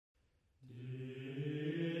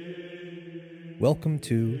Welcome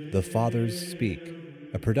to The Fathers Speak,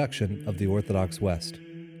 a production of the Orthodox West.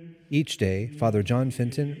 Each day, Father John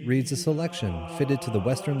Fenton reads a selection fitted to the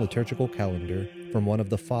Western liturgical calendar from one of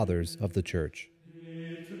the Fathers of the Church.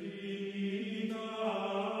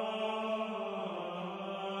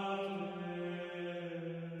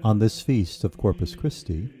 On this feast of Corpus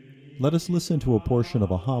Christi, let us listen to a portion of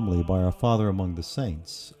a homily by our Father among the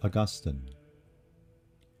Saints, Augustine.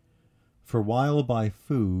 For while by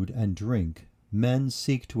food and drink men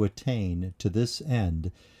seek to attain to this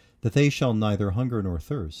end, that they shall neither hunger nor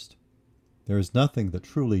thirst, there is nothing that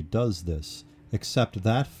truly does this, except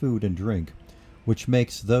that food and drink which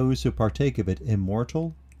makes those who partake of it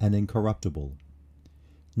immortal and incorruptible,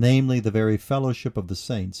 namely the very fellowship of the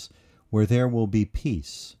saints, where there will be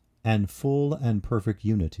peace and full and perfect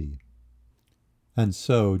unity. And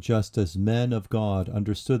so, just as men of God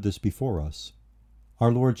understood this before us,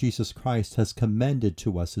 our Lord Jesus Christ has commended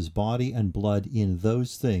to us his body and blood in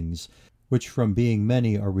those things which from being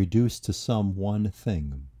many are reduced to some one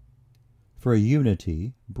thing. For a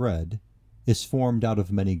unity, bread, is formed out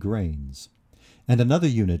of many grains, and another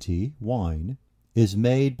unity, wine, is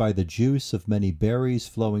made by the juice of many berries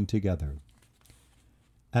flowing together.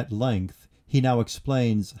 At length he now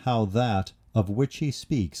explains how that of which he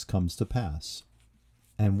speaks comes to pass,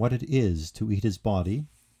 and what it is to eat his body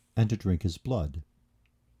and to drink his blood.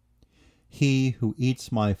 He who eats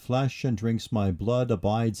my flesh and drinks my blood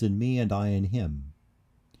abides in me and I in him.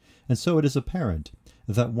 And so it is apparent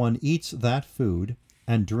that one eats that food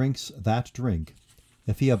and drinks that drink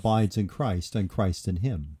if he abides in Christ and Christ in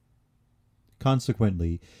him.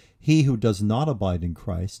 Consequently, he who does not abide in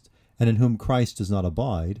Christ and in whom Christ does not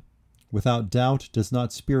abide, without doubt does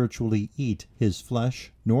not spiritually eat his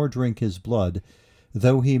flesh nor drink his blood,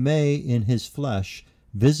 though he may in his flesh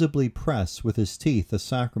visibly press with his teeth the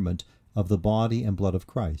sacrament of the body and blood of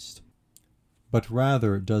Christ. But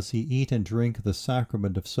rather does he eat and drink the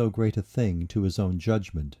sacrament of so great a thing to his own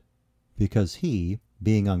judgment, because he,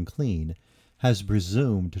 being unclean, has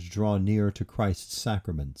presumed to draw near to Christ's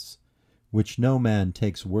sacraments, which no man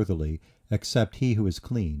takes worthily except he who is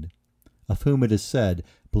clean, of whom it is said,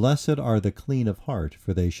 Blessed are the clean of heart,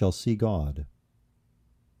 for they shall see God.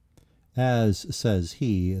 As, says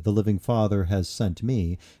he, the living Father has sent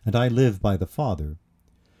me, and I live by the Father,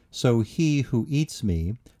 so he who eats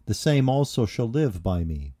me, the same also shall live by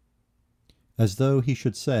me. As though he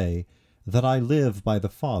should say, that I live by the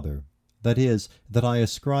Father, that is, that I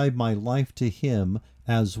ascribe my life to him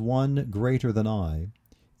as one greater than I,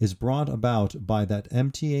 is brought about by that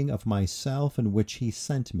emptying of myself in which he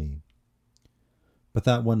sent me. But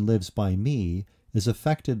that one lives by me is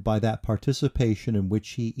affected by that participation in which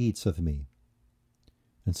he eats of me.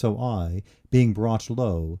 And so I, being brought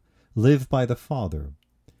low, live by the Father,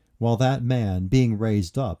 while that man, being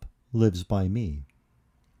raised up, lives by me.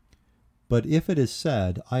 But if it is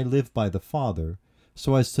said, I live by the Father,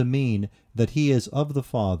 so as to mean that he is of the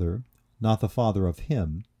Father, not the Father of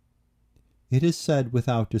him, it is said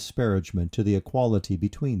without disparagement to the equality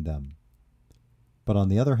between them. But on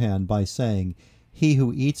the other hand, by saying, He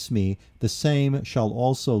who eats me, the same shall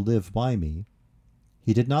also live by me,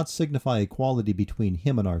 he did not signify equality between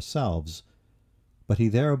him and ourselves, but he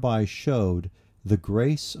thereby showed the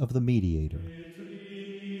grace of the mediator.